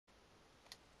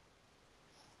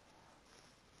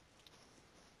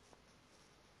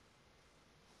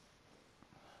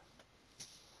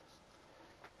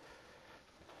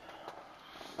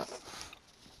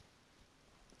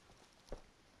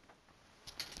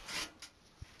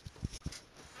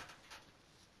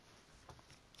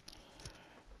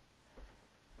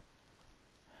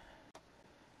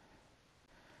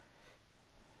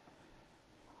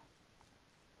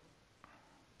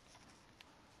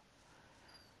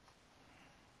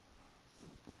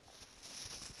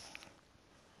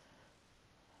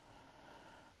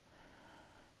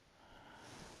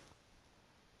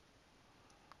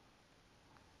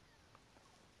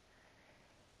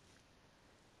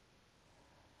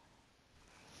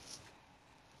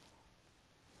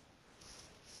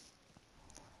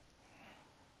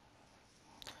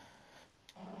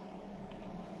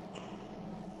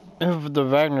If the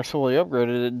Wagner's fully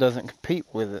upgraded, it doesn't compete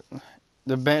with it.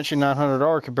 The Banshee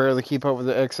 900R could barely keep up with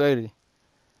the X80.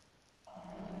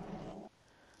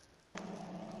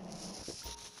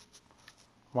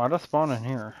 Why'd I spawn in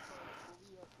here?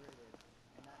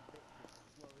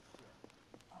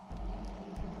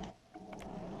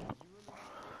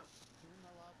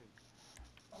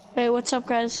 Hey, what's up,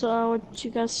 guys? What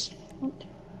you guys want?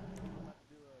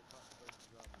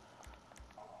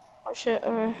 Oh shit,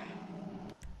 alright.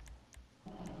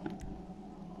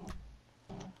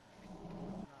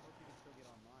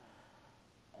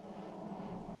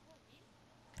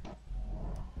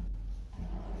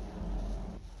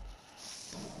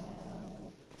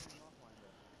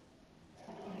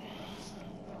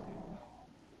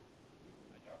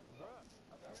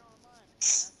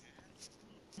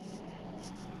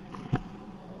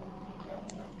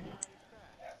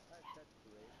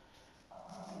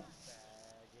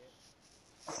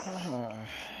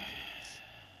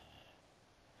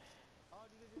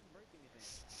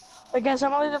 Hey guys,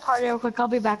 I'm gonna leave the party real quick. I'll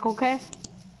be back, okay?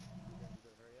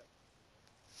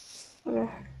 Okay.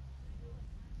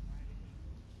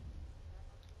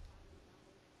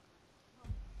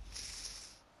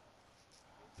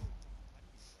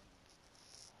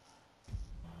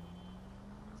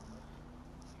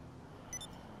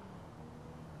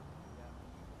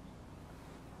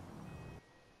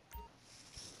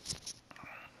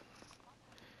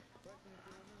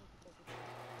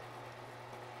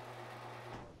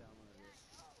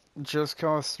 Just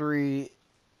Cause 3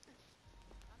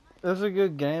 is a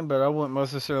good game, but I wouldn't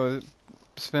necessarily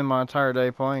spend my entire day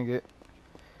playing it.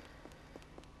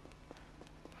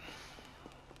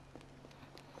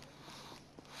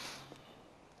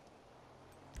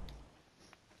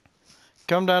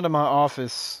 Come down to my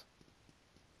office.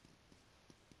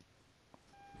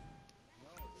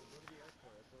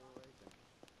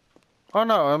 Oh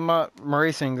no, I'm not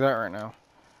racing that right now.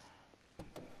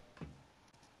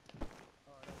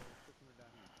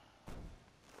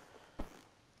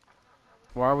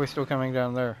 Why are we still coming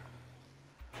down there?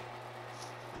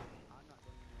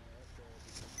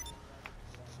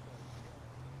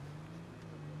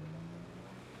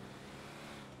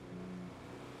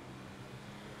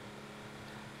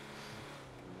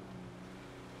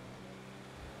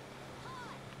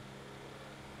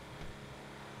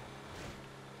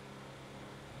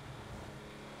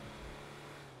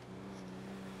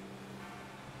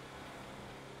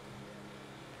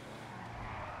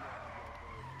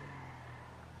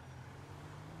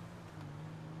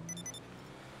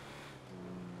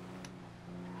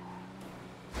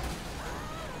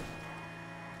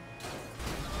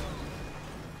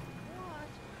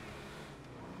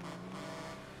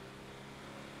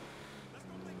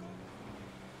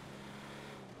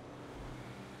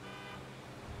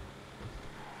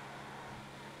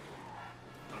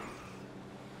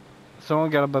 Someone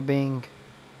got a ba-bing.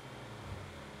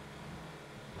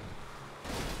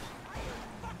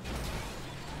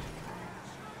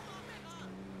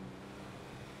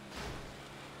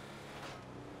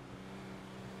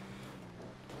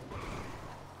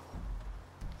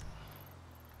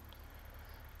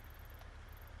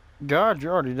 God,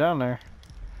 you're already down there.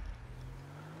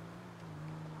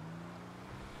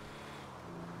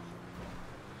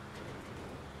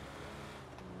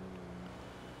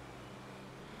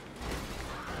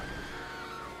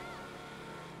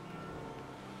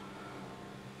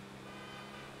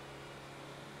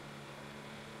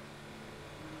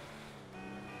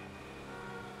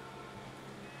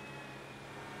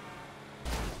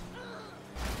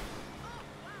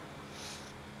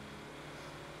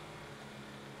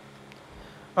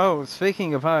 Oh,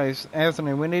 speaking of highs,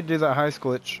 Anthony, we need to do that heist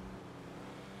glitch.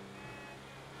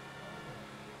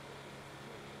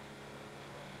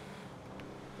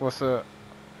 What's up?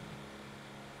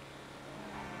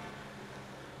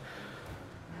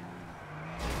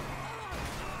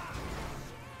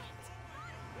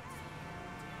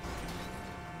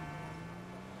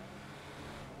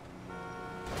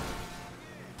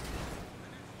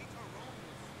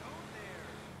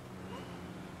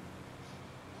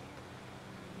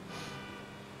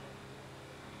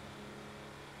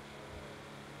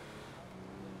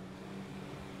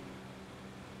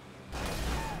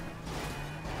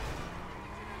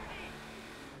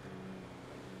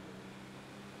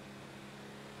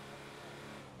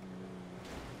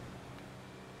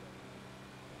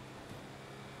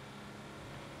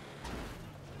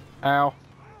 Ow.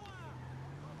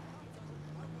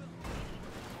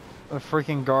 A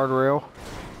freaking guardrail.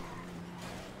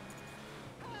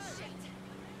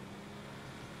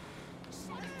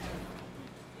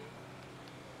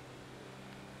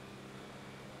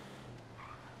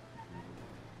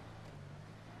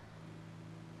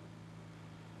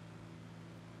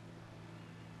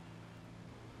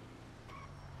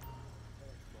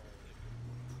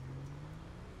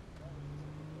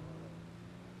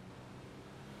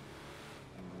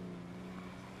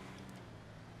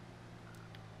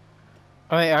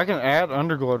 I mean, I can add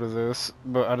underglow to this,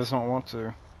 but I just don't want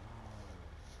to.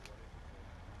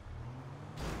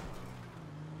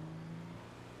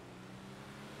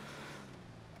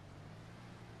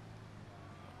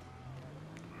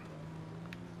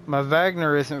 My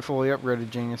Wagner isn't fully upgraded,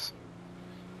 genius.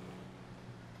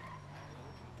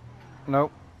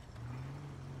 Nope.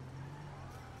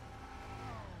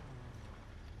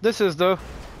 This is though.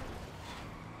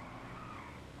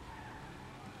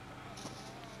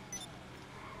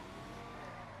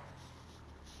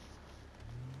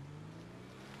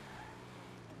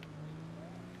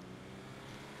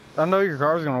 I know your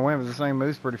car's gonna win, but this thing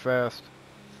moves pretty fast.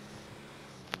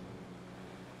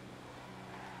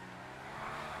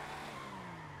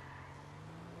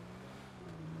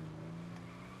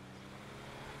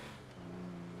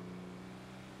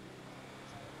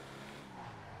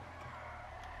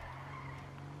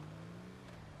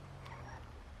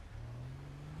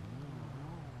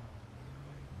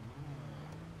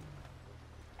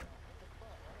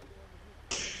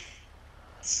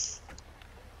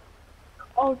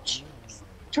 Oh,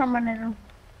 Terminator.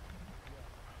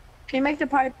 Can you make the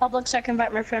party public so I can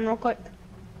invite my friend real quick?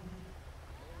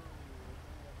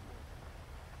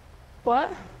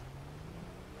 What?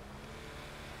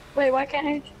 Wait, why can't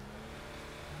he?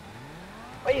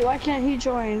 Wait, why can't he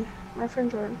join? My friend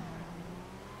joined.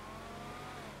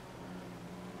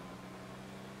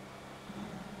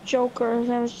 Joker, his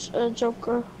name is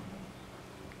Joker.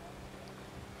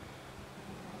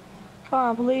 Come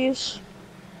on, please.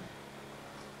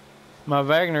 My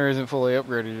Wagner isn't fully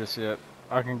upgraded just yet.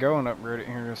 I can go and upgrade it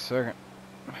here in just a second.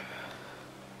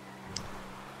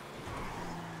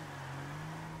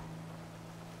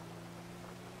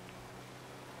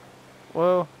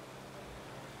 Well,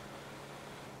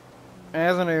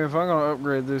 Anthony, if I'm gonna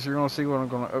upgrade this, you're gonna see what I'm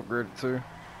gonna upgrade it to.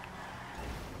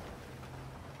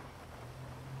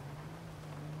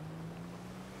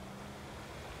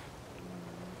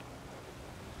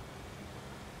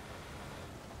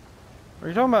 Are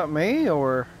you talking about me,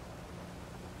 or?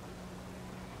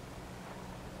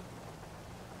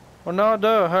 Well, no,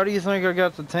 duh. How do you think I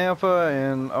got the Tampa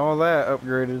and all that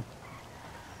upgraded?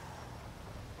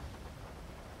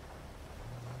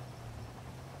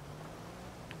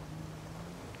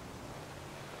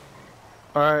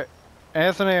 Alright,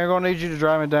 Anthony, I'm gonna need you to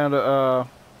drive me down to,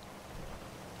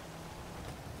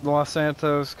 Los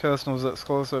Santos Customs that's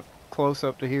close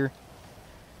up to here.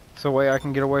 So way I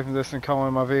can get away from this and call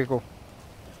in my vehicle.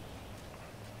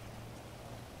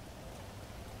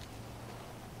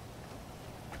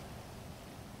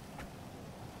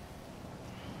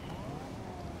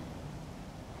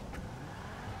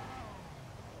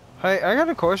 Hey, I got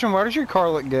a question. Why does your car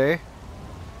look gay?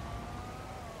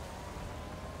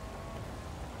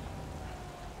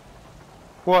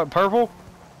 What, purple?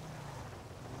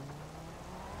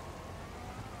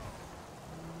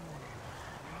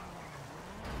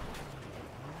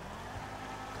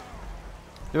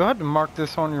 Do I have to mark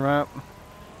this on your map?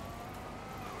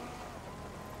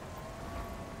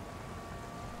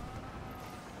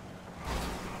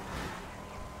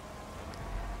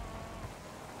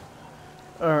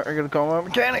 Alright, I gotta call my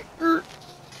mechanic.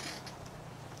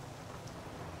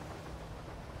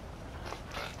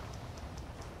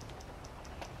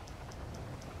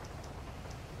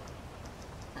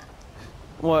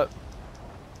 What?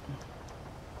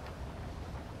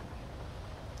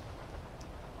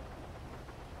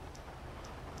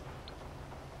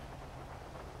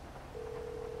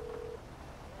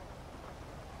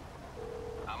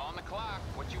 I'm on the clock.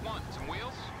 What you want? Some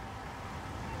wheels?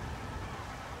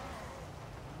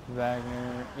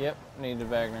 Wagner. Yep, need the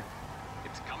Wagner.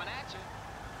 It's coming at you.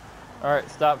 Alright,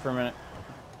 stop for a minute.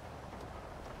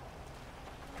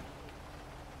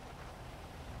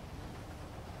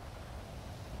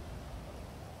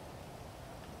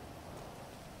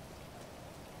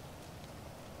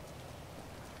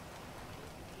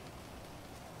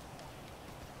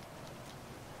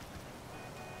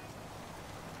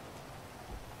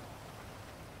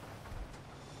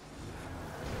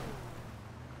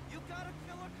 You got a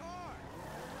killer car.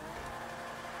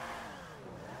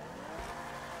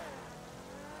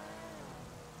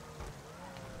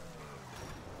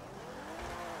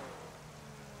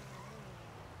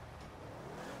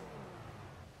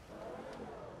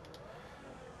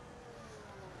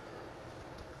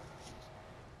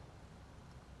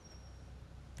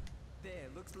 There,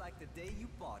 looks like the day you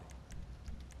bought it.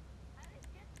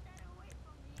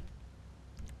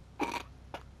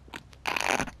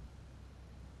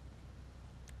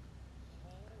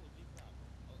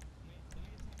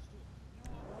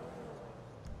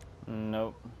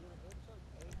 Nope.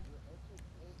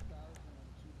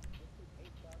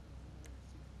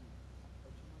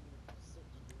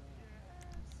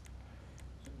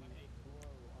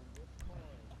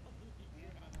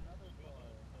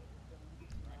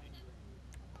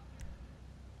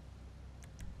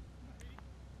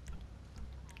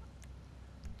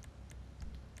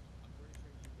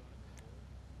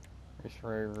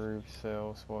 X-ray, roof,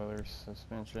 cell, spoilers,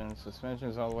 suspension.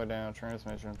 Suspension's all the way down.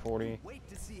 Transmission 40. Wait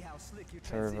to see how slick your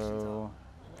transitions are. Turbo.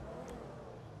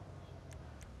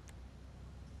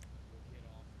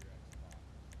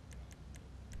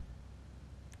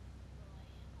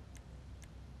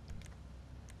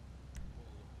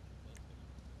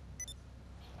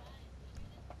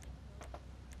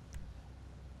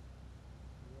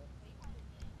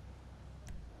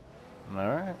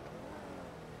 Alright.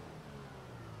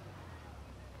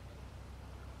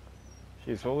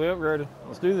 She's fully upgraded.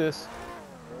 Let's do this.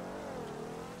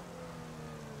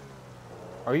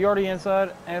 Are you already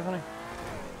inside, Anthony?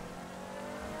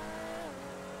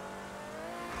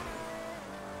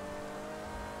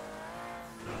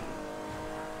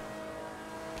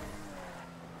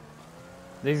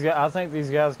 These guys, I think these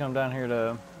guys come down here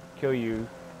to kill you,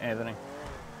 Anthony.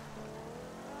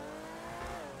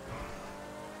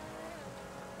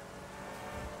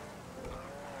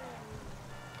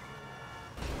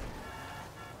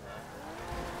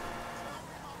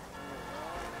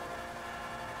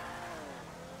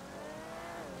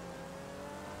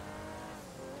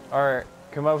 Alright,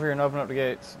 come over here and open up the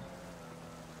gates.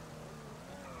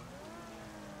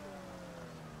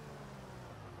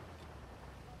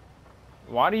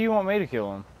 Why do you want me to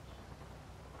kill him?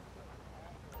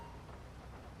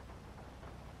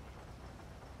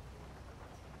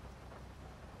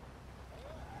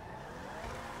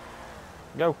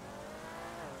 Go.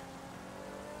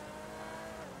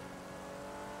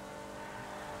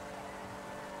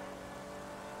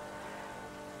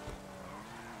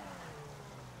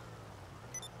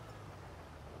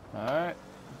 Alright.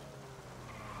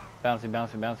 Bouncy,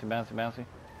 bouncy, bouncy, bouncy, bouncy.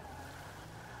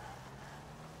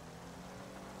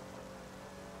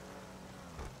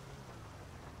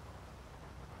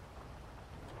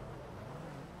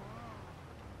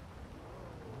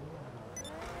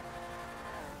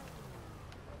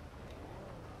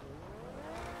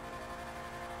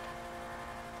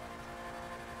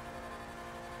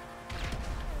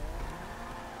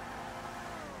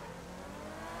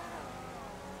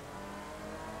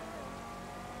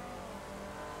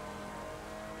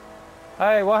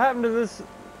 Hey, what happened to this?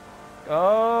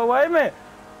 Oh, wait a minute.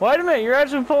 Wait a minute, you're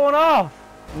actually pulling off.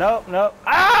 Nope, nope.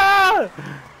 Ah!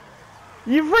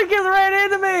 You freaking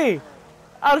ran into me!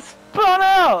 I spun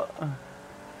out!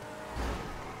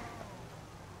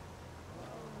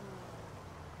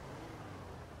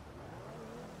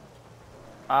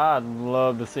 I'd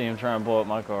love to see him try and blow up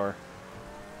my car.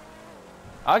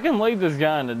 I can leave this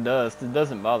guy in the dust. It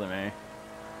doesn't bother me.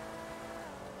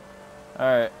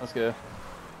 Alright, let's go.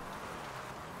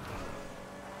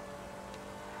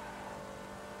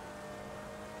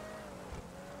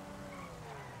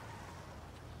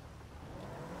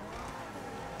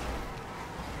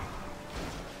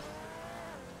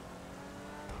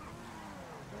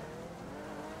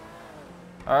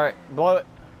 Alright, blow it.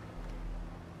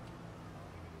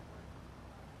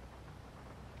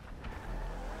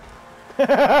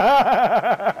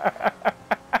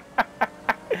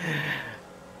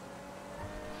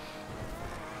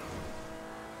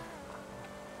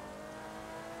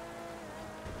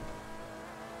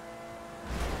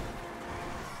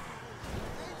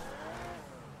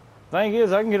 Thing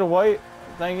is, I can get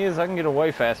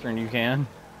away faster than you can.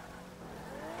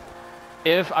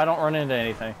 If I don't run into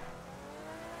anything.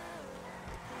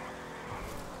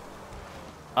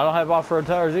 I don't have off-road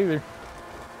tires either.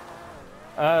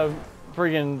 I have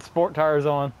freaking sport tires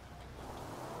on.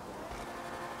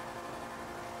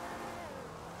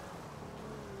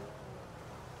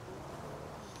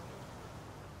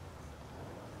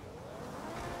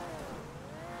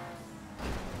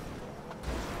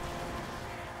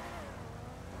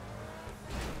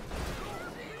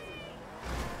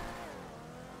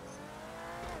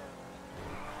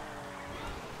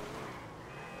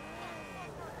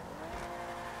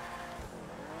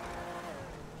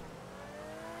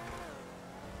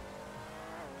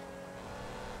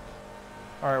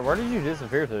 Alright, where did you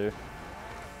disappear to?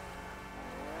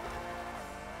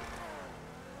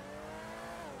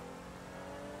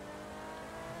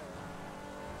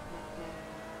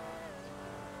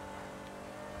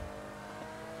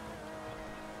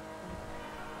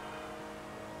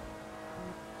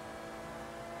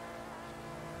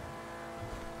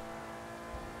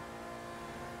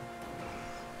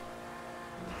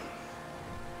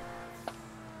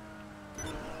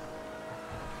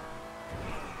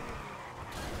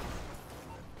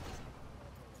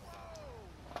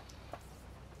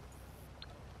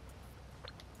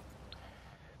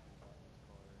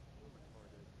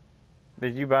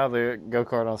 Did you buy the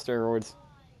go-kart on steroids?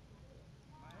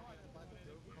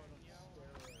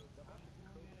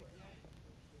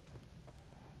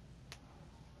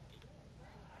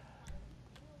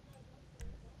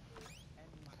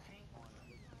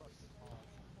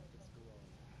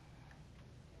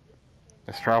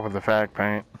 Let's drop with the fact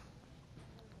paint.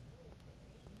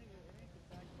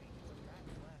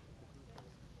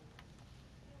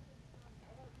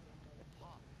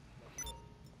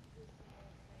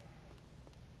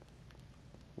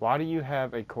 Why do you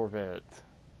have a Corvette?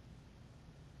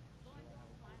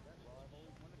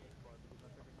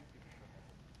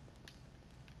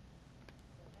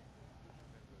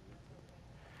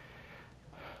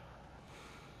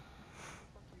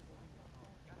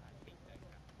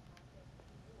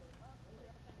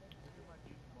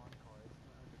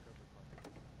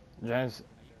 James.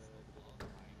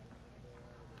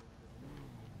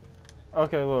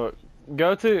 Okay, look.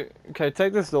 Okay,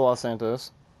 take this to Los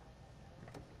Santos.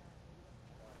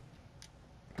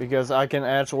 Because I can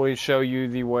actually show you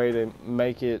the way to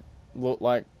make it look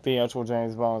like the actual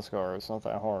James Bond car. It's not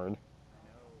that hard.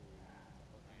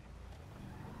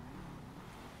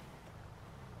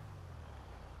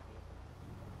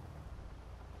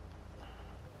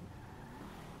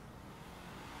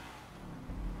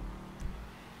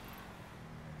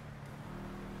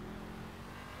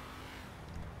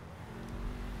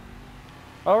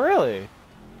 Oh, really?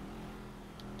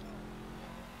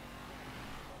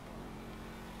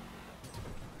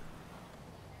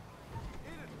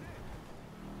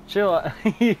 Chill out.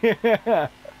 Yeah.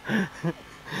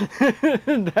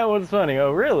 That was funny.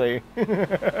 Oh, really?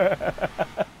 That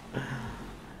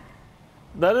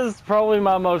is probably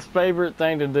my most favorite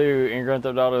thing to do in Grand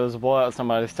Theft Auto is blow out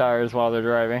somebody's tires while they're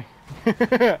driving.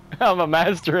 I'm a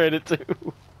master at it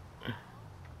too.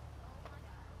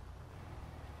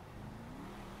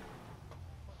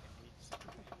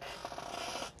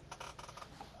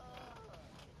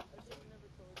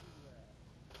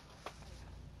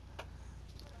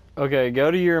 Okay, go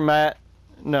to your matte.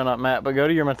 No, not matte, but go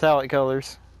to your metallic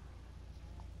colors.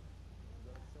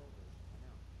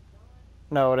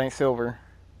 No, it ain't silver.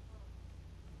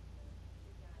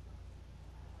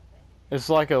 It's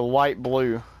like a light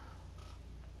blue.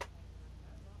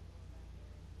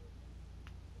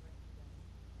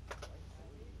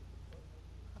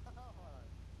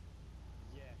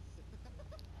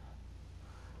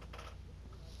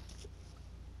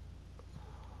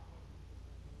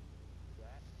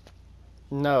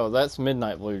 No, that's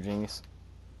midnight blue, genius.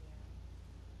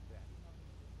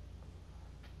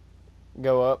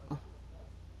 Go up.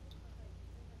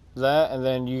 That, and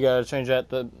then you gotta change that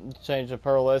to change the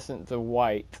pearlescent to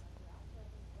white.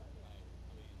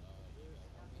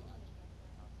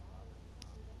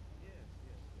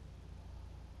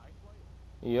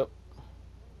 Yep.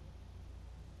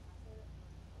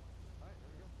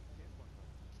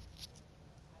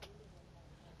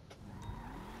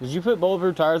 Did you put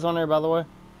bulletproof tires on there, by the way?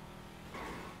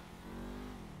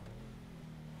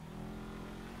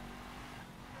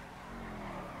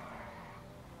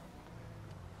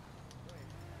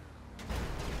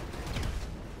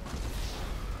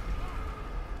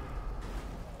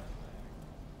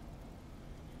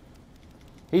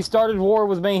 He started war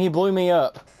with me, he blew me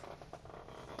up.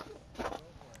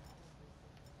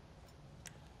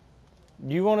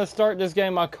 You want to start this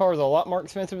game? My car's a lot more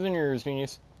expensive than yours,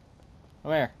 genius.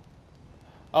 Come here.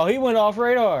 Oh, he went off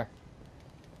radar.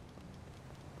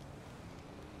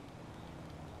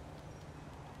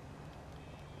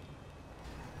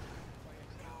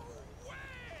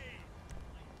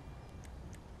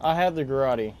 I had the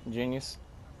karate, genius.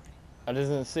 I just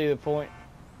didn't see the point.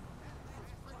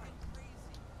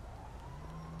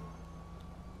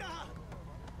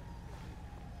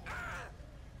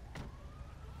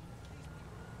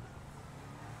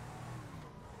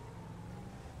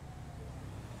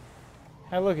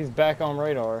 Hey, look, he's back on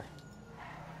radar.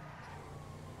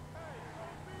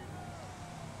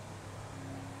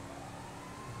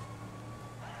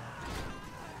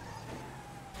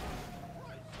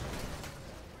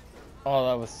 Oh,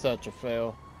 that was such a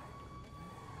fail.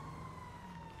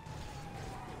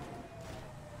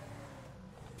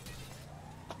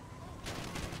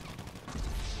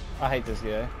 I hate this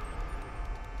guy.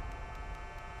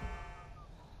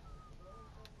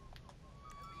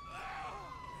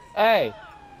 Hey!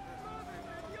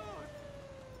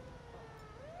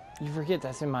 You forget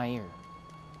that's in my ear.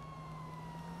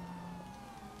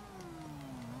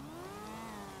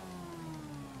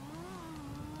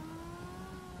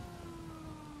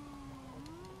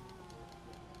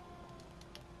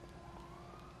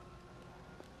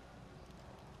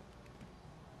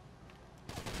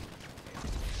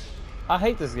 I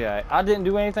hate this guy. I didn't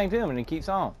do anything to him and he keeps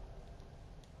on.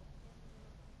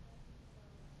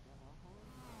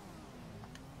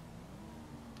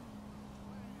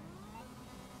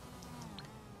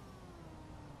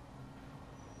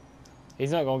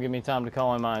 He's not gonna give me time to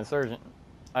call in my insurgent.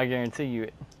 I guarantee you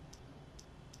it.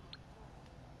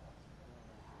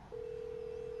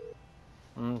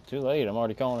 Too late. I'm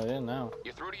already calling it in now.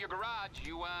 You're through to your garage.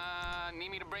 You,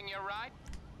 need me to bring you a ride?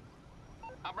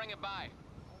 I'll bring it by.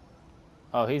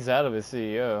 Oh, he's out of his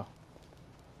CEO.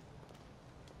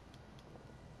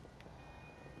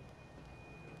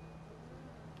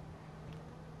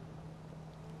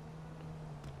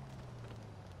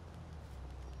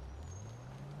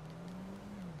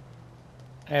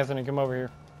 Anthony, come over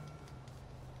here.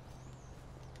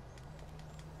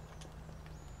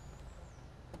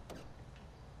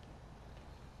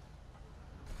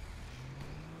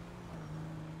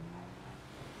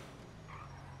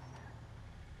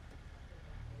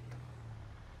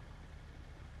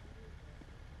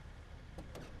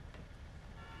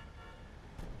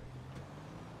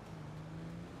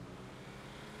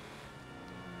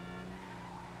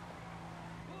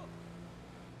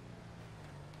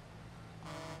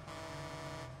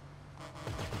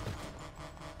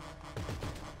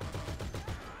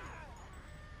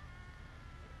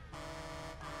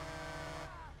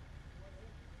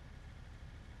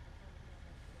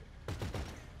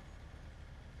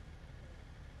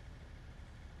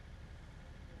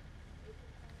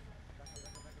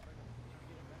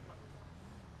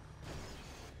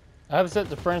 I have it set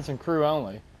to friends and crew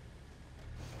only.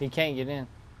 He can't get in.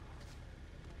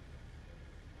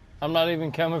 I'm not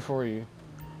even coming for you.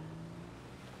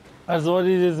 That's what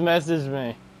he just messaged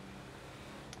me.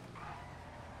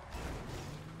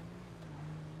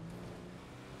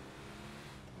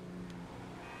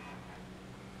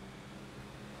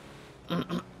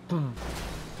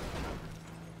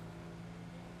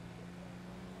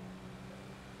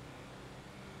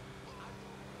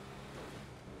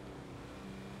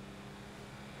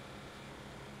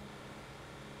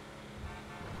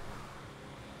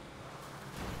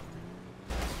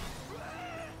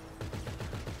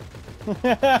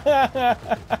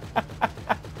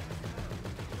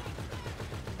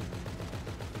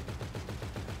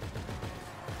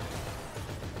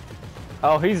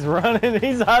 Oh, he's running.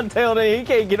 He's hot-tailed it. He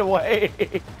can't get away.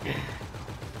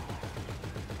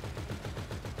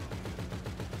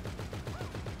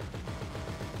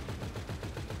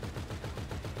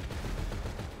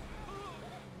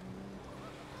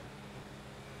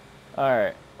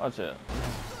 Alright, watch it.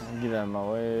 Get out of my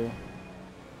way.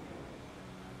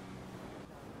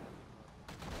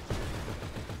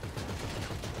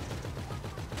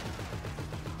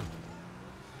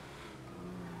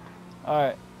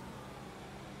 Alright.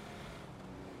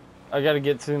 I gotta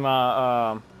get to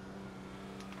my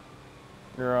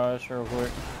garage real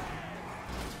quick.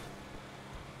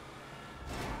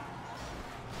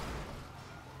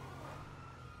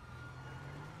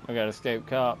 I gotta escape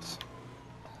cops.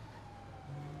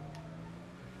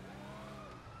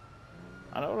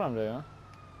 I know what I'm doing.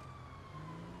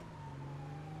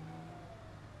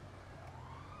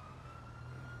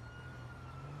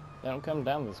 They don't come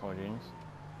down this way, genius.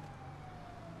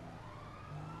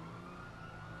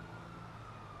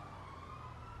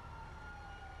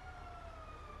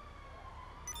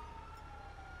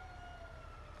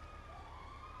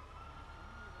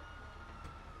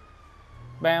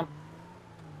 Bam.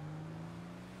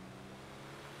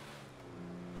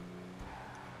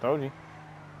 Told you.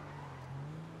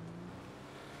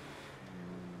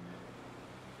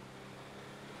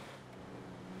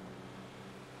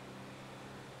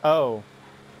 Oh.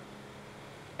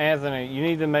 Anthony, you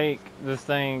need to make this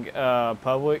thing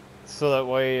public so that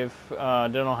way if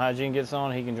dental hygiene gets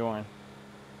on, he can join.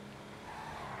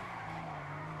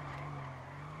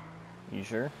 You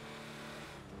sure?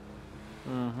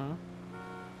 Mm-hmm.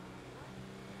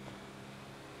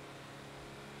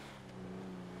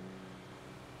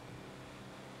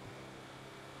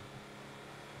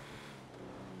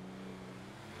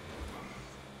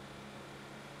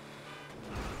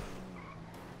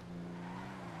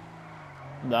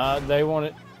 They won't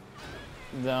it.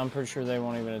 I'm pretty sure they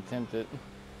won't even attempt it.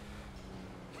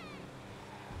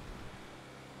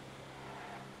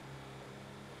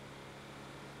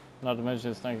 Not to mention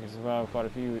this thing can survive quite a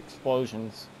few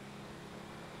explosions.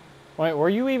 Wait, were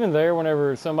you even there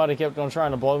whenever somebody kept on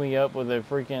trying to blow me up with a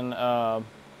freaking, trying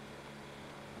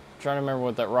to remember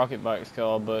what that rocket bike's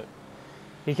called, but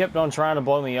he kept on trying to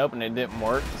blow me up and it didn't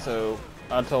work, so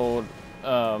I told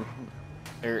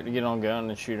Eric to get on gun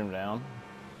and shoot him down.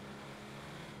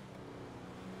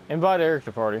 Invite Eric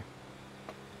to party.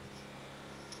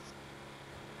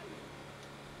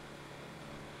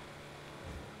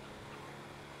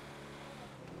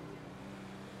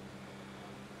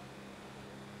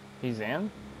 He's in?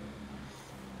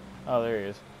 Oh, there he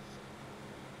is.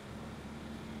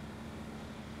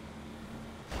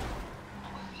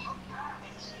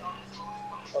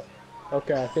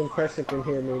 Okay, I think Preston can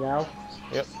hear me now.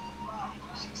 Yep.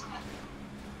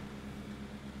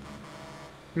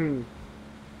 Hmm.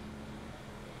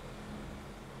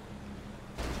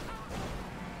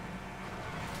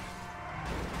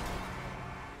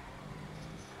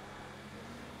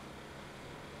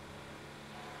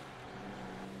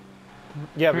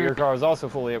 Yeah, but your car is also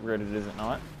fully upgraded, is it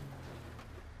not?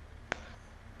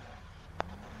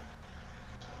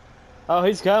 Oh,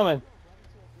 he's coming.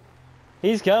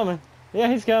 He's coming. Yeah,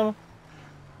 he's coming.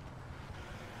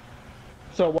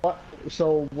 So what?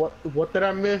 So what? What did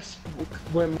I miss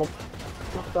when the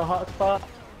hotspot?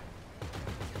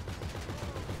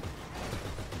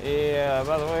 Yeah,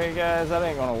 by the way, guys, that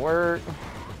ain't gonna work.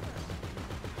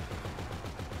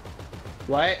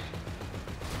 What?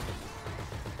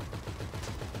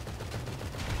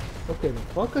 Okay, the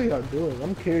fuck are y'all doing?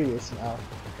 I'm curious now.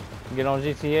 Get on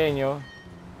GTA and you'll...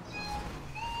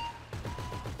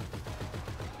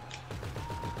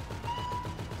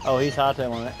 Oh, he's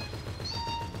hightailing it.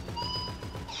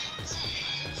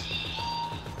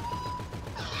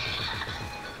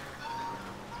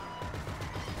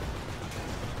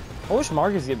 I wish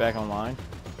Marcus get back online.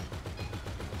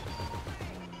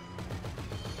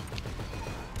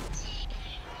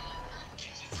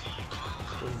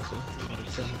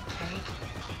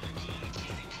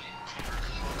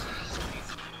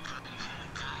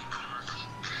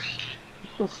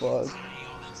 What the fuck?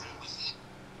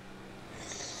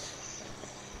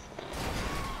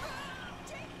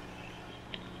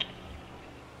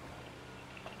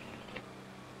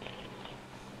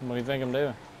 What do you think I'm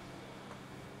doing?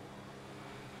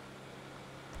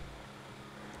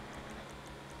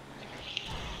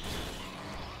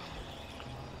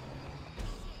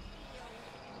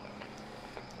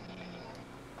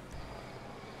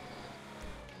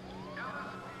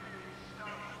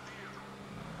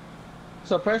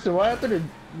 So, Preston, what happened to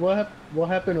what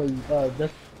happened to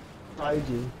this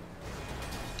hygiene?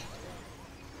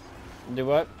 Do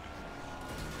what?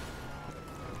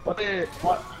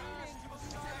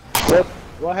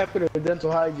 What happened to dental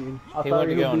hygiene? I He thought went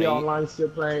he to go would and be eat. online still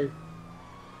playing.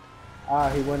 Ah,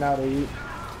 he went out to eat.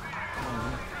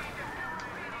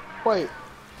 Wait,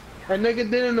 that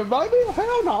nigga didn't invite me?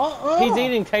 Hell no. He's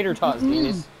eating tater tots,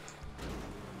 genius.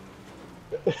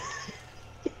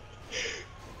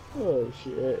 Oh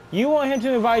shit. You want him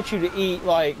to invite you to eat,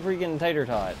 like, freaking tater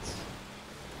tots.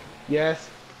 Yes.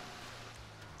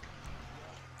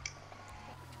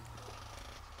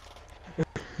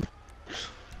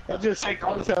 I just say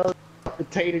tell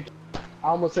potato. I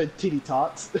almost said titty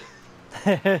tots.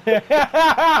 Oh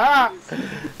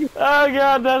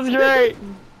god, that's great.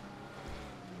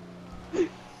 Did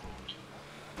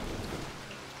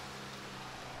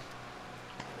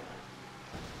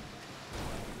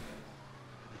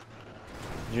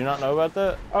you not know about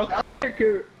that?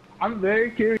 Okay, I'm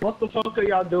very curious. What the fuck are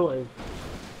y'all doing?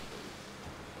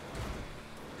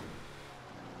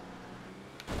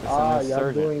 Ah,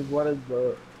 y'all doing what is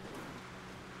the...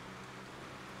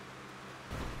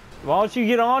 Why don't you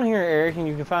get on here, Eric, and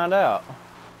you can find out.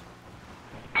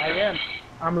 I am.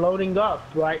 I'm loading up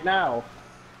right now.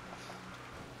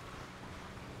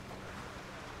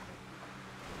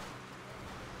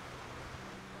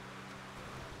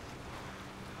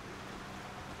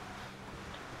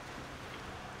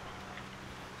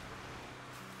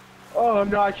 Oh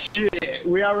no shit!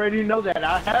 We already know that.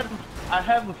 I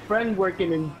have a friend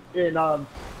working in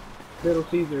Little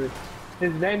Caesars.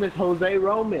 His name is Jose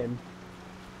Roman.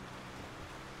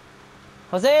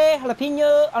 Jose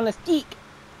jalapeno on a stick.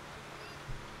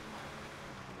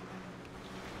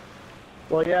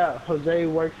 Well, yeah, Jose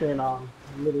works in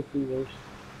Little Caesars.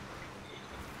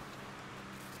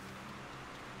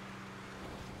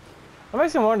 That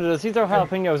makes me wonder, does he throw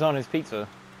jalapenos on his pizza?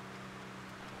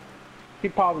 He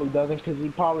probably doesn't, because he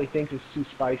probably thinks it's too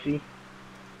spicy.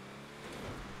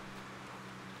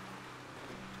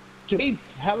 To me,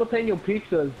 jalapeno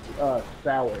pizza is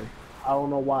sour. I don't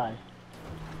know why.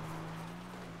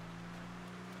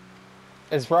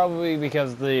 It's probably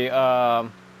because the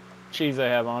cheese they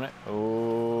have on it.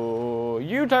 Oh,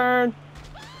 U-turn!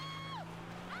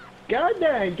 God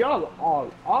dang,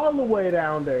 y'all all the way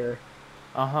down there.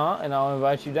 Uh-huh, and I'll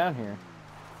invite you down here.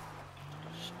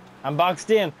 I'm boxed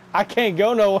in. I can't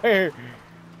go nowhere.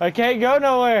 I can't go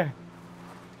nowhere.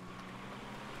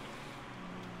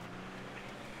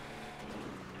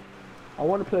 I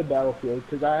want to play Battlefield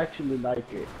because I actually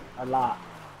like it a lot.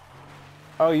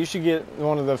 Oh, you should get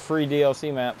one of the free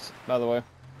DLC maps, by the way.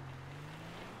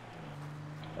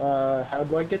 How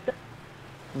do I get that?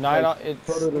 Night, Like, it's...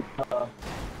 go to the,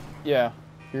 Yeah,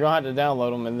 you're gonna have to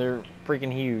download them, and they're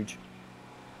freaking huge.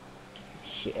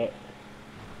 shit.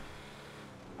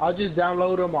 I'll just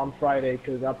download them on Friday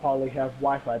because I'll probably have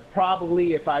Wi-Fi.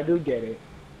 Probably if I do get it.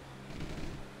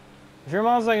 If your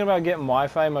mom's thinking about getting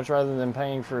Wi-Fi, much rather than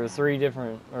paying for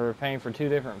paying for 2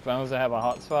 different phones that have a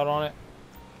hotspot on it.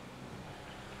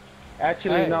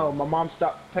 Actually, Hey. no. My mom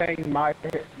stopped paying my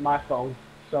phone,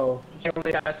 so she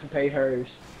only has to pay hers.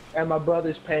 And my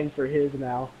brother's paying for his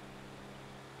now.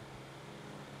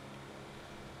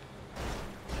 I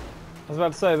was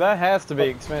about to say, that has to be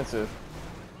expensive.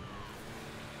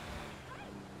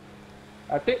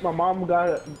 I think my mom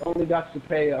only got to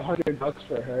pay $100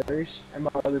 for hers, and my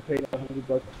brother paid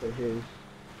 $100 for his.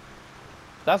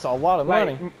 That's a lot of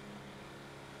money.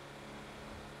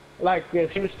 Like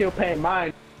if he was still paying mine,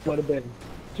 it would have been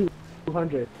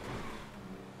 $200.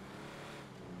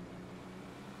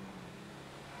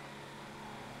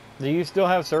 Do you still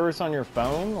have service on your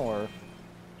phone, or?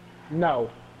 No.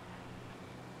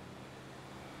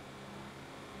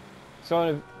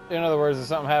 So in other words, if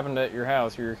something happened at your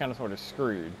house, you're kind of sort of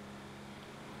screwed.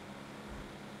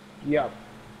 Yep.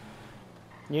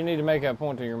 You need to make that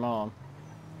point to your mom.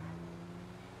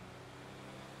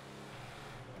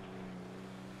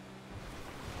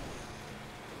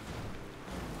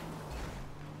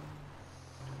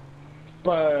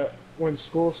 But when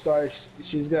school starts,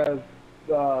 she's gonna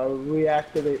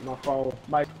reactivate my phone.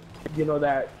 My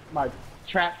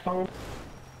trap phone.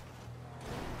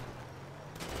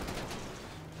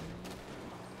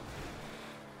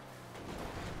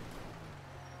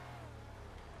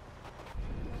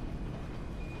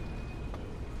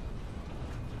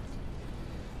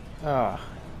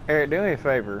 Eric, do me a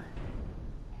favor.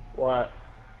 What?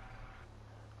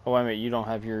 Oh, wait a minute, you don't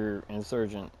have your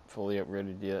Insurgent fully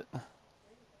upgraded yet.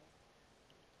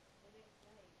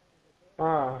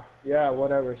 Yeah,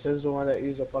 whatever. Says the one that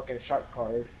used a fucking shark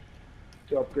card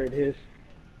to upgrade his.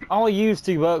 I only used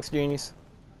 $2, genius.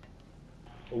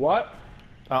 What?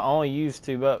 I only used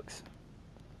 $2.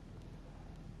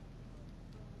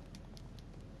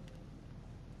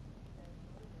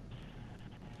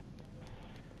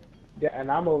 Yeah,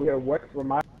 and I'm over here working for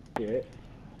my shit.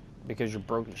 Because you're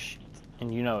broke as shit.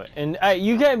 And you know it. And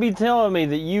you can't be telling me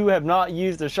that you have not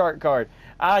used a shark card.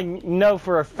 I know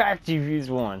for a fact you've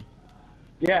used one.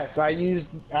 Yes, I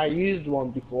used one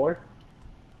before.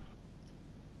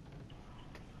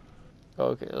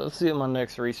 Okay, let's see what my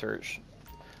next research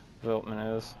development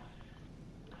is.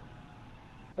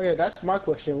 Okay, that's my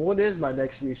question. What is my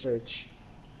next research?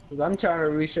 Because I'm trying to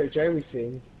research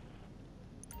everything.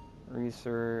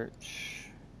 Research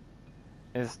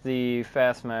is the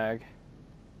fast mag.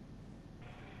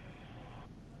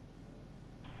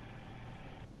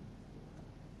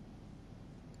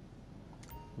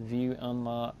 View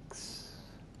unlocks.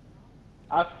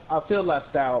 I feel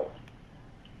left out.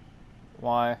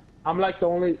 Why? I'm like the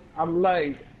only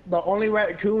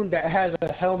raccoon that has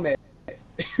a helmet.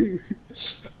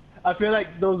 I feel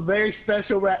like those very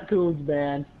special raccoons,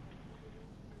 man,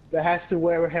 that has to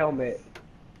wear a helmet.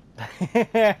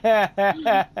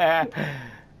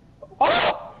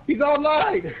 Oh, he's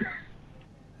online.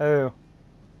 Who?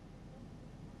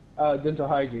 Dental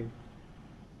hygiene.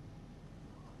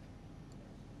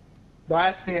 Don't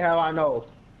ask me how I know.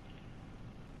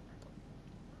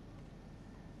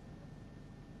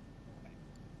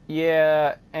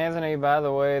 Yeah, Anthony, by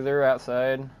the way, they're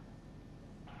outside.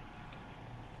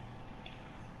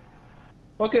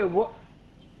 Okay, what's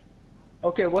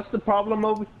the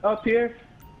problem up here?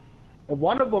 If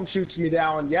one of them shoots me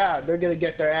down, yeah, they're gonna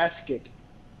get their ass kicked.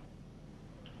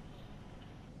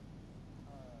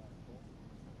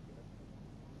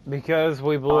 Because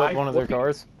we blew up one of their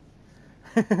cars.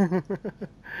 Fucking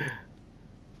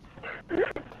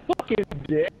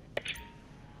dick.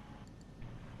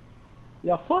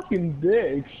 Yeah, fucking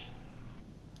dicks.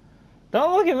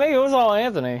 Don't look at me, it was all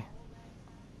Anthony.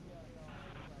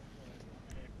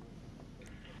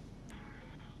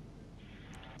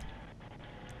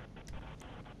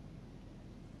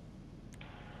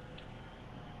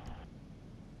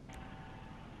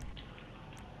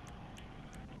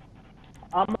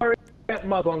 I'm already at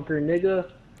my bunker,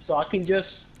 nigga, so I can just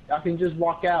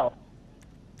walk out.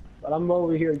 But I'm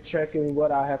over here checking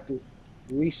what I have to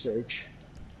research.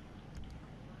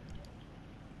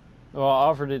 Well, I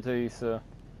offered it to you, so.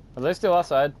 Are they still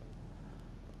outside?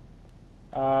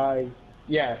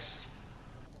 Yes.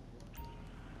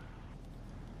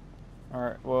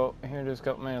 Alright, well, here in just a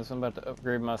couple minutes, I'm about to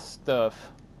upgrade my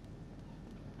stuff.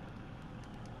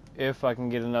 If I can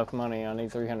get enough money, I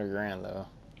need 300 grand, though.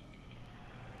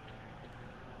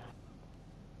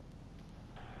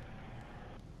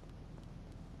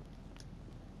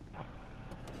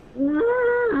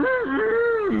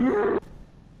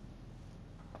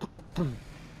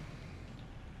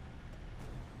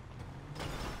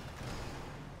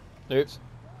 Oops.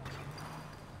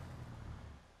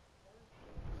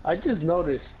 I just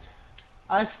noticed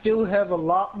I still have a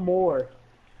lot more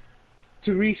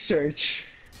to research.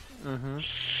 Mm-hmm.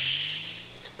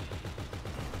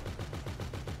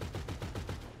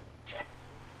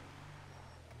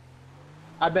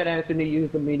 I bet Anthony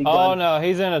used the minigun. Oh no,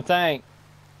 he's in a tank.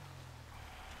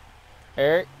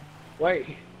 Eric?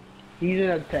 Wait, he's in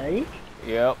a tank?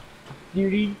 Yep.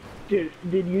 Did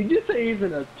you just say he's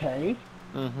in a tank?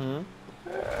 Mm-hmm.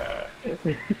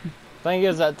 Thing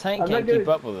is, that tank can't keep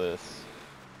up with this.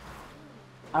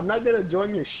 I'm not gonna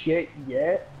join your shit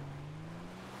yet.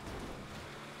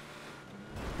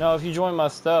 No, if you join my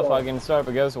stuff, I can start up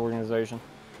a ghost organization.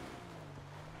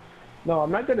 No,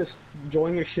 I'm not gonna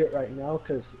join your shit right now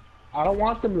because I don't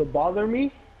want them to bother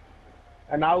me.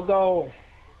 And I'll go.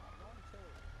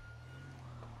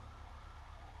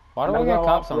 Why do we got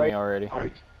cops on me already?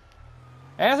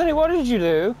 Anthony, what did you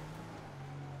do?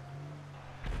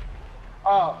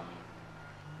 Oh.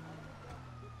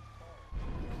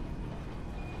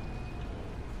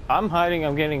 I'm hiding,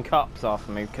 I'm getting cops off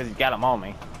of me because you got them on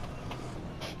me.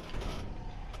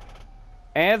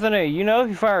 Anthony, you know if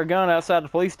you fire a gun outside the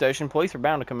police station, police are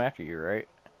bound to come after you, right?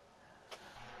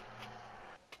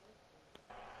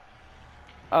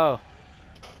 Oh.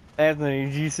 Anthony,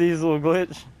 did you see his little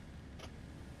glitch?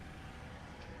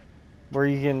 Where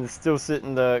you can still sit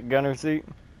in the gunner seat?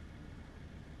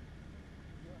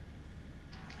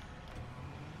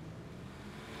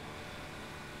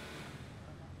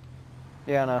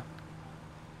 Yeah, I know.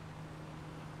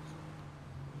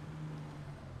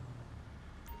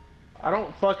 I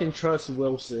don't fucking trust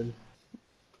Wilson.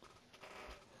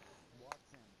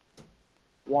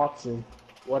 Watson.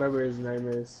 Whatever his name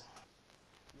is.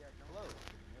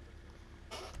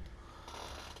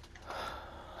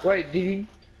 Wait, did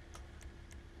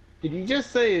you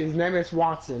just say his name is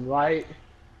Watson, right?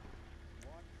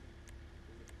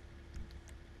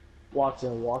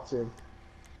 Watson.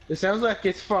 It sounds like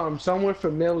it's from somewhere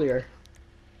familiar.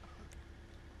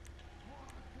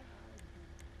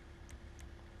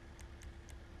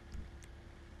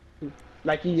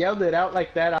 Like he yelled it out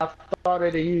like that, I thought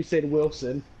that you said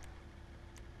Wilson.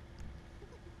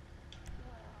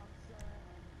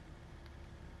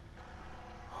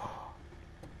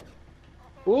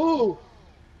 Ooh!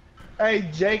 Hey,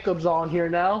 Jacob's on here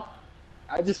now.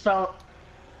 I just found...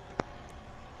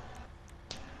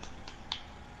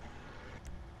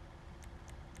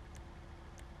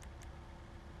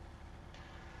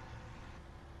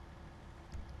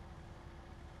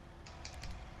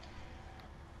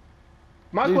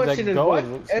 My Dude, question that is gold what?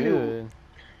 looks good.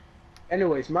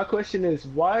 Anyways, my question is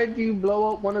why do you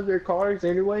blow up one of their cars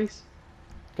anyways?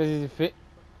 Because he's fit.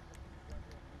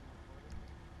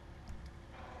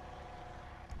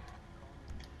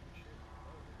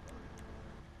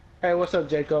 Hey, what's up,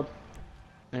 Jacob?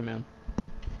 Hey, man.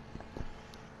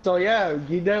 So yeah,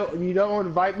 you don't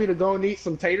invite me to go and eat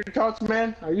some tater tots,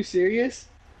 man? Are you serious?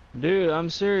 Dude, I'm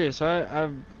serious.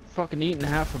 I've fucking eaten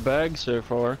half a bag so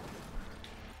far.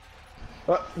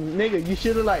 Nigga, you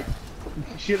should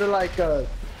have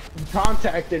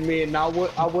contacted me, and I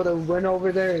would have went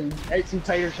over there and ate some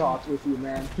tater tots with you,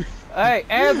 man. Hey,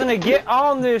 Anthony, get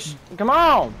on this. Come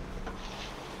on.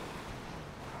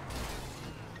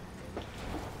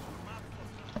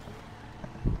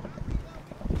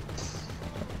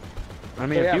 I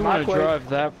mean, So, yeah, if you want to drive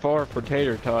that far for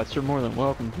tater tots, you're more than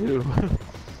welcome to.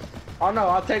 Oh no,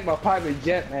 I'll take my private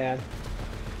jet, man.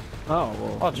 Oh,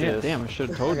 well, Watch yeah, this. damn, I should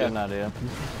have told I you. got an idea.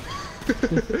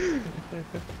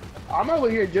 I'm over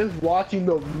here just watching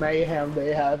the mayhem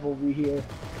they have over here.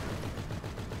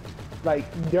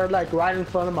 Like, they're like right in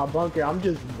front of my bunker. I'm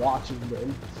just watching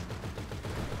them.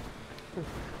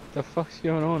 The fuck's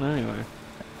going on anyway?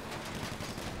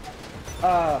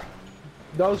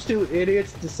 Those two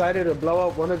idiots decided to blow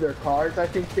up one of their cars, I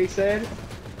think they said.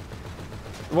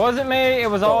 It wasn't me, it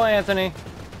was all Anthony.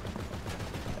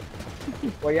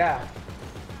 Well, yeah.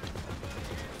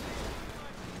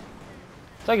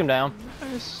 Take him down.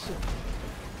 Nice.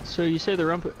 So you say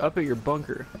they're up at your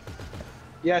bunker?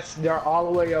 Yes, they're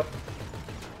all the way up.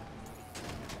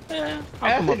 Yeah,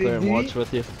 I'll come up there and watch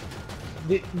with you.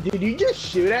 Did you just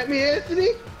shoot at me, Anthony?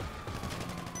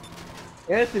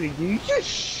 Anthony, did you just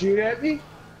shoot at me?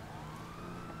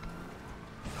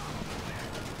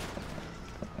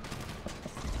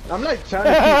 I'm like trying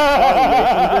to keep far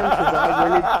away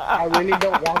from them because I really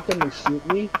don't want them to shoot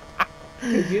me.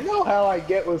 Cause you know how I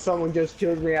get when someone just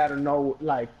kills me out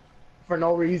of for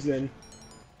no reason.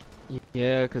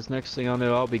 Yeah, because next thing I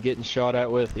know, I'll be getting shot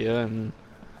at with you, and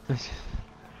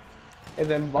And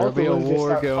then both there'll be a of them war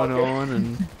just start going fucking... on,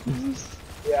 and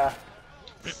Yeah.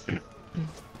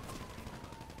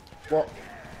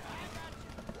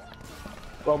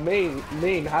 Well, me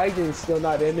and Hyden's still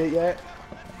not in it yet.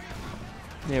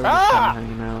 Yeah, we're just kind of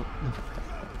hanging out.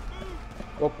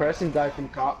 Well, Preston died from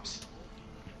cops.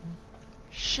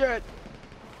 Shit!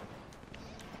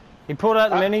 He pulled out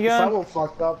the minigun? Someone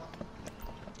fucked up.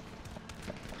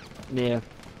 Yeah.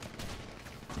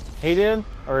 He did?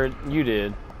 Or you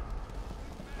did?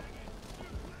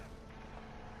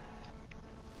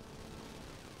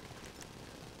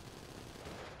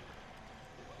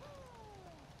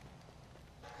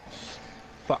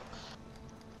 Fuck.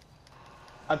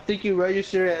 I think you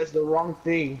registered it as the wrong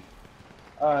thing.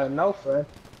 No, friend.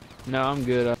 No, I'm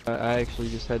good. I actually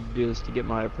just had to do this to get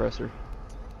my oppressor.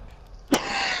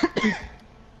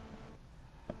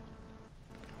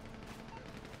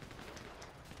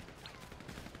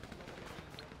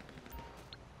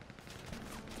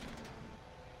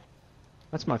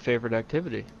 That's my favorite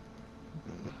activity.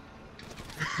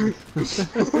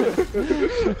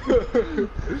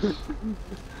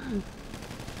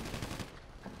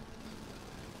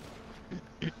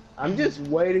 I'm just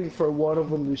waiting for one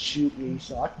of them to shoot me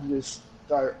so I can just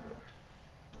start.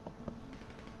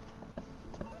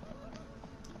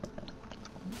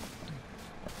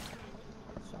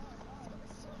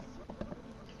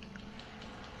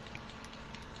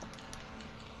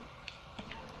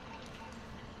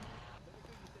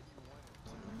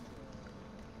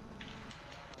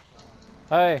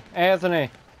 Hey, Anthony,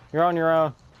 you're on your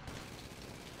own.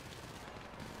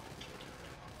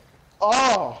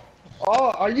 Oh,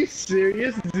 are you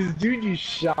serious? This dude you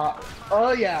shot.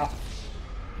 Oh yeah.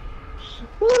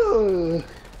 Woo.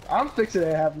 I'm fixing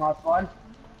to have my fun.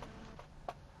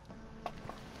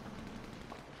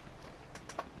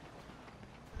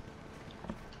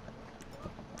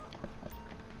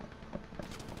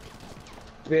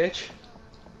 Bitch.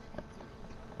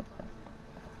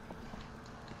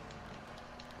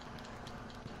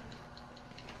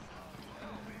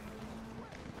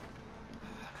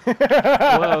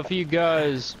 Well, if you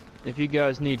guys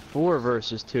need 4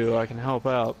 versus 2, I can help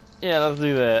out. Yeah, let's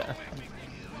do that.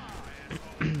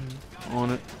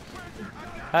 On it.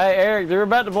 Hey, Eric, they're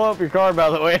about to blow up your car, by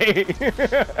the way.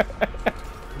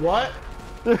 What?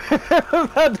 They're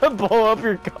about to blow up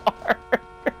your car.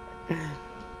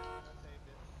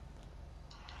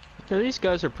 So these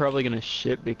guys are probably gonna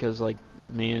shit because like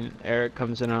me and Eric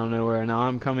comes in out of nowhere, and now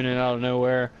I'm coming in out of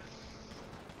nowhere.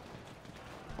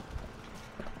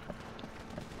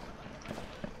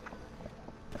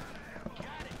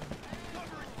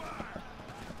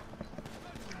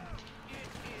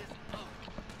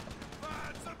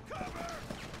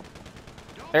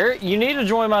 Eric, you need to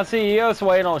join my CEO so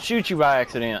I don't shoot you by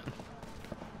accident.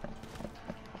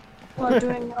 We're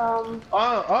doing, Oh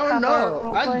no!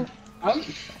 roleplay.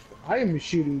 I am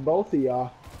shooting both of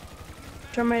y'all.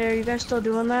 Terminator, are you guys still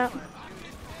doing that?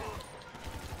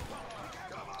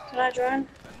 Can I join?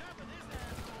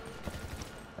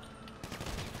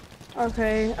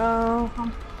 Okay, how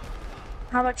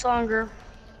much longer?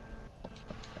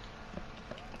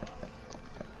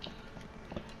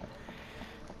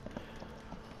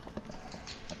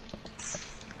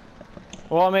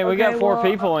 Well, I mean, we got Okay, 4 well,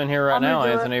 people in here right I'm gonna now, do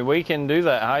it. Anthony. We can do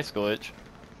that heist glitch.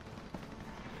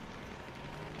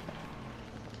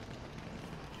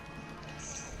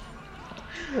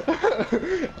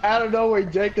 Out of nowhere,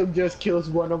 Jacob just kills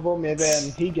one of them and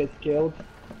then he gets killed.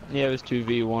 Yeah, it was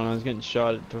 2v1. I was getting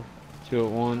shot at 2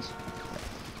 at once.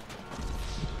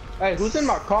 Hey, who's in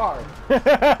my car?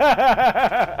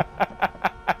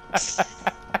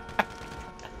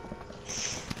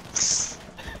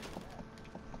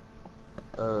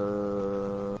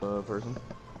 Person.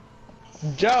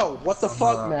 Joe, what the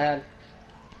fuck, man?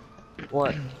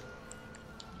 What?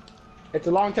 It's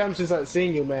a long time since I've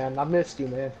seen you, man. I missed you,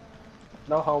 man.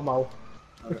 No homo.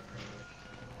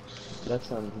 That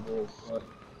sounds good.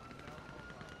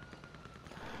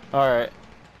 Alright.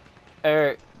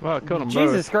 Eric. Wow, I killed them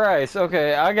Jesus Christ.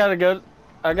 Okay, I gotta go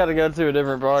to a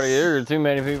different party. There are too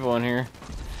many people in here.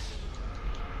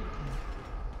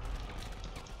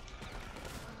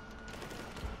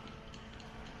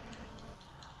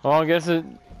 Well, I guess it...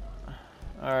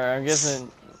 Alright, I'm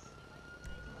guessing...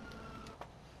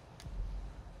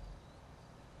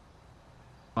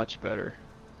 Much better.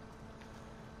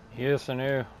 Yes, I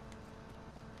knew.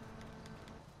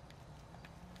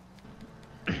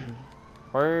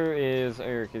 Where is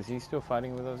Eric? Is he still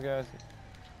fighting with those guys?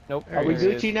 Nope. Are we there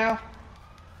he Gucci is. now?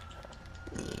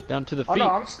 Down to the Oh feet.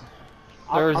 no,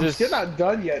 I'm this- still not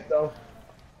done yet, though.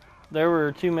 There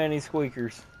were too many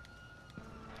squeakers.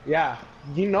 Yeah,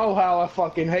 you know how I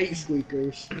fucking hate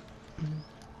squeakers.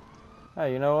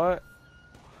 Hey, you know what?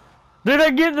 Did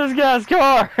I get this guy's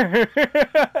car?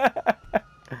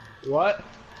 What?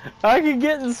 I can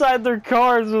get inside their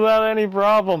cars without any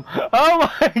problem.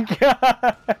 Oh my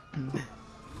god!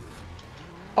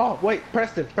 Oh wait,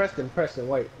 Preston,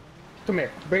 wait. Come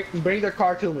here. Bring their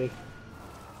car to me.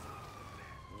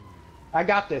 I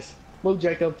got this. Move,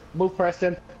 Jacob. Move,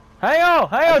 Preston. Hang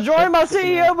on, join my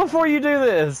CEO before you do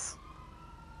this.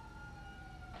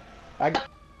 I got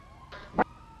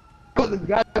the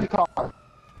goddamn car.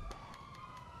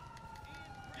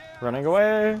 Running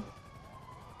away.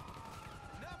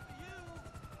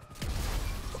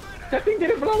 That thing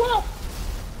didn't blow up.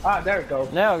 Ah, there it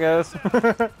goes. Now it goes.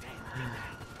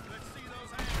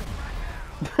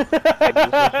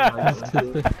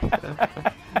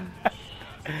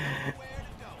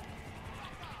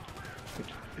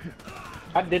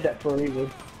 I did that for a reason.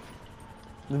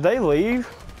 Did they leave?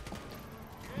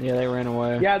 Yeah, they ran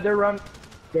away. Yeah, they're running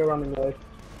away.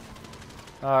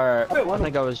 Alright. I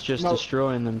think I was just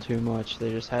destroying them too much. They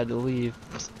just had to leave.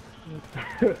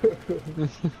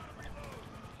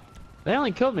 They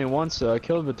only killed me once though. I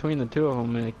killed between the two of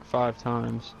them like 5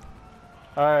 times.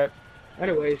 Alright.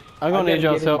 Anyways, I'm gonna need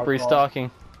y'all's help restocking.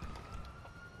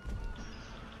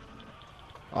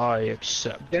 I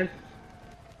accept.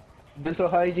 Dental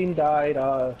hygiene died.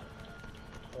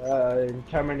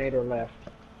 Terminator left.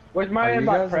 Where's my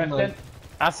invite, Preston?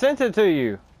 I sent it to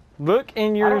you. Look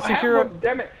in your secure.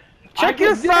 Damn it! Check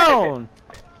your phone.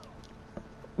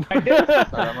 I did.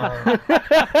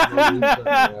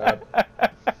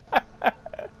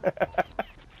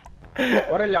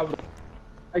 Órale,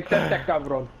 accepta,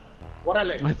 cabrón.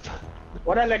 Órale.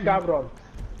 Órale, cabrón.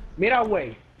 Mira,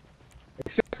 güey.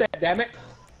 Accept that, damn it.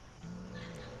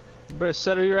 You better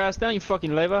settle your ass down, you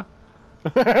fucking leva.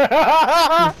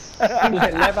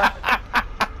 Leva.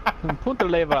 Punta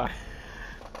leva.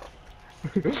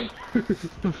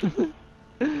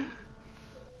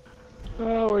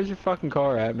 Oh, where's your fucking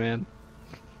car at, man?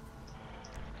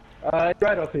 Right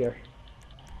up here.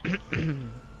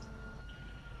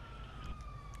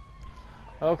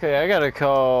 Okay, I gotta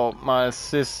call my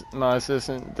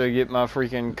assistant to get my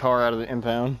freaking car out of the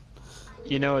impound.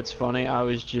 You know it's funny, I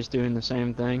was just doing the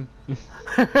same thing. I'm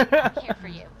here for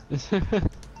you.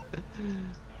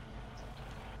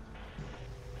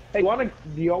 Hey, do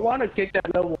y'all wanna kick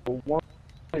that level 1?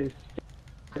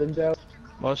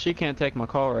 Well, she can't take my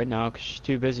call right now because she's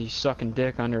too busy sucking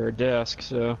dick under her desk,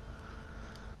 so...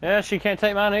 Yeah, she can't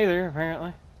take mine either,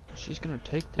 apparently. She's gonna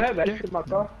take Yeah, this that's dick. my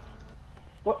car.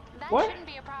 What? That What? shouldn't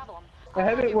be a problem. I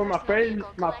have I'll it where your my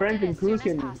personal friends vehicle and collected crew as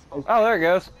soon can as possible. Oh, there it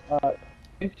goes.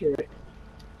 enter it.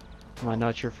 Am I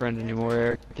not your friend anymore,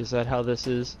 Eric? Is that how this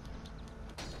is?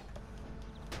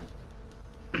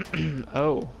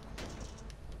 Oh.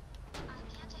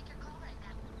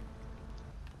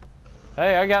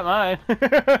 Hey, I got mine.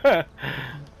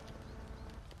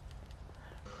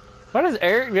 What is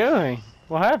Eric doing?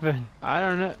 What happened? I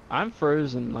don't know. I'm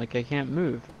frozen, like I can't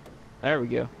move. There we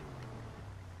go.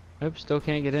 Nope, still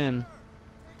can't get in.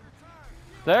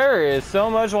 There is so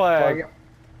much lag.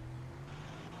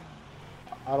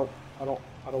 I don't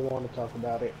want to talk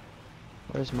about it.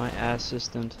 Where's my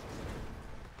assistant?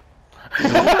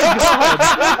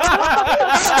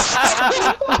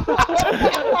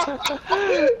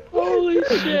 Holy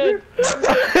shit!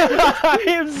 I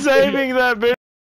am saving that bitch.